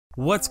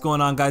What's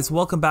going on, guys?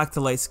 Welcome back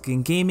to Light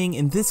Skin Gaming.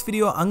 In this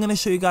video I'm going to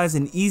show you guys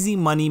an easy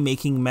money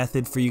making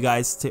method for you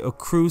guys to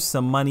accrue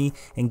some money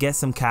and get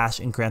some cash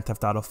in Grand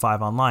Theft Auto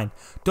 5 online.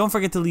 Don't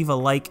forget to leave a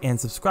like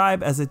and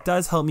subscribe, as it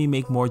does help me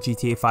make more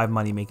GTA 5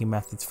 money making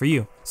methods for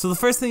you. So the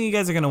first thing you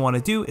guys are going to want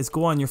to do is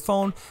go on your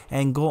phone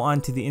and go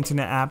onto the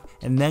internet app,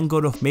 and then go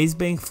to Maze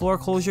Bank floor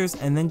closures,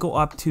 and then go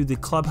up to the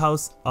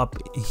clubhouse up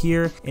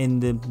here in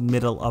the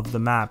middle of the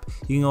map.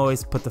 You can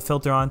always put the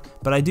filter on,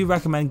 but I do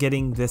recommend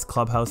getting this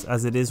clubhouse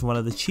as it is one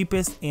of the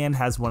cheapest and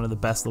has one of the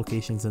best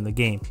locations in the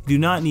game. You do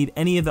not need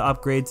any of the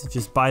upgrades,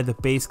 just buy the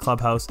base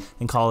clubhouse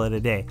and call it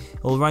a day.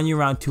 It will run you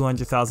around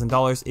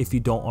 $200,000 if you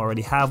don't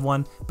already have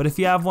one, but if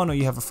you have one or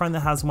you have a friend that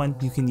has one,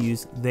 you can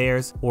use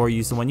theirs or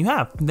use the one you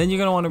have. And then you're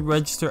going to want to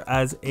register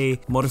as a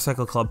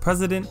motorcycle club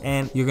president,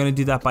 and you're going to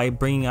do that by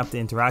bringing up the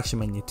interaction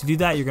menu. To do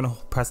that, you're going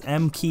to press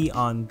M key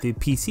on the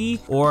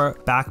PC, or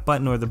back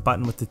button, or the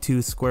button with the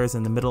two squares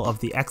in the middle of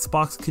the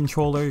Xbox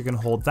controller. You're going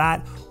to hold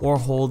that, or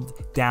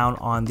hold down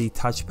on the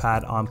touchpad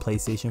on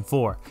PlayStation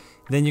 4.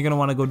 Then you're going to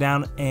want to go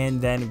down and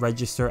then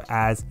register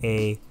as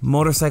a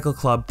motorcycle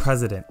club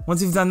president.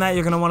 Once you've done that,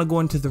 you're going to want to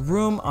go into the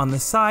room on the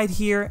side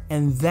here,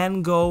 and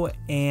then go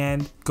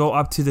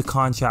up to the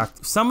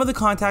contract. Some of the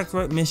contract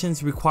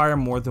missions require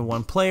more than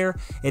one player.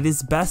 It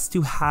is best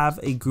to have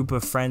a group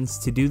of friends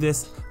to do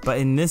this, but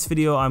in this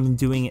video I'm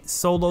doing it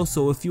solo,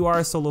 so if you are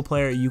a solo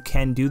player you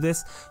can do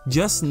this.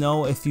 Just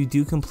know if you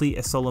do complete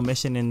a solo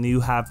mission and you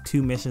have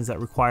two missions that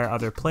require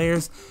other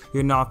players,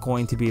 you're not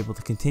going to be able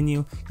to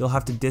continue. You'll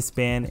have to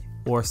disband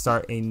or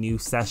start a new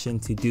session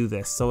to do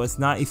this, so it's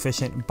not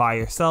efficient by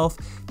yourself.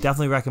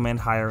 Definitely recommend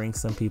hiring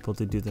some people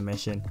to do the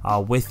mission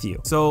with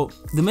you. So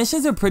the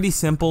missions are pretty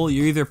simple.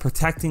 You're either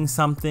protecting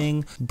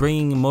something,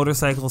 bringing a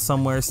motorcycle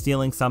somewhere,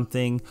 stealing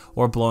something,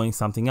 or blowing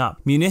something up.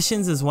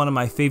 Munitions is one of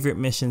my favorite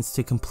missions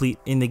to complete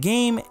in the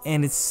game,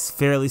 and it's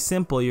fairly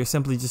simple. You're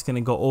simply just going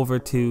to go over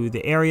to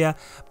the area,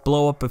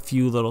 blow up a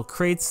few little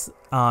crates.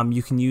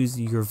 You can use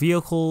your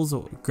vehicles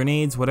or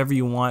grenades, whatever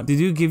you want. They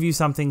do give you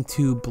something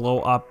to blow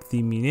up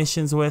the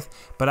munitions with,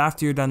 but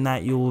after you're done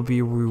that, you will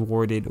be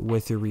rewarded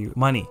with your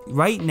money.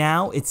 Right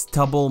now, it's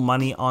double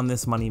money on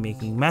this money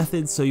making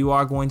method, so you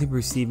are going to be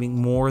receiving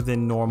more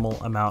than normal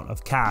amount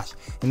of cash.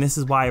 And this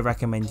is why I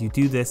recommend you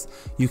do this.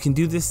 You can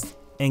do this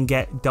and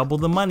get double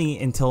the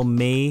money until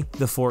May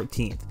the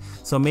 14th.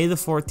 So May the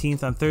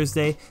 14th on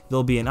Thursday,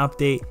 there'll be an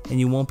update, and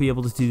you won't be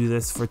able to do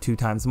this for 2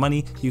 times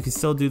money. You can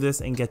still do this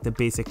and get the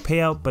basic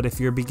payout, but if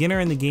you're a beginner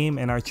in the game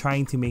and are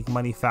trying to make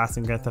money fast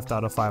in Grand Theft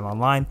Auto 5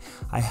 online,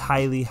 I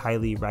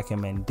highly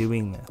recommend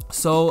doing this.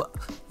 So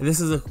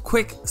this is a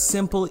quick,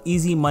 simple,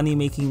 easy money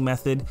making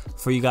method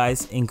for you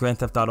guys in Grand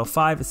Theft Auto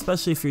 5,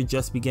 especially if you're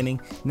just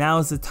beginning. Now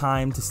is the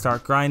time to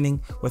start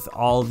grinding with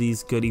all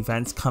these good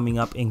events coming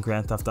up in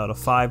Grand Theft Auto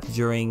 5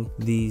 during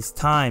these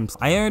times.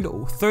 I earned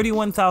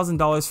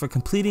 $31,000 for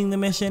completing the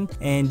mission,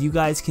 and you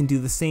guys can do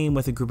the same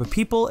with a group of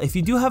people. If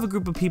you do have a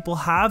group of people,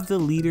 have the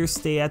leader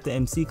stay at the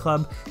MC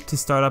club to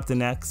start up the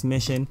next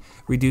mission,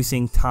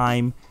 reducing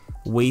time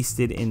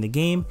wasted in the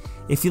game.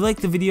 If you like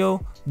the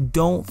video,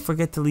 don't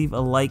forget to leave a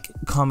like,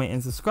 comment,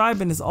 and subscribe,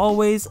 and as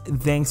always,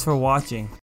 thanks for watching.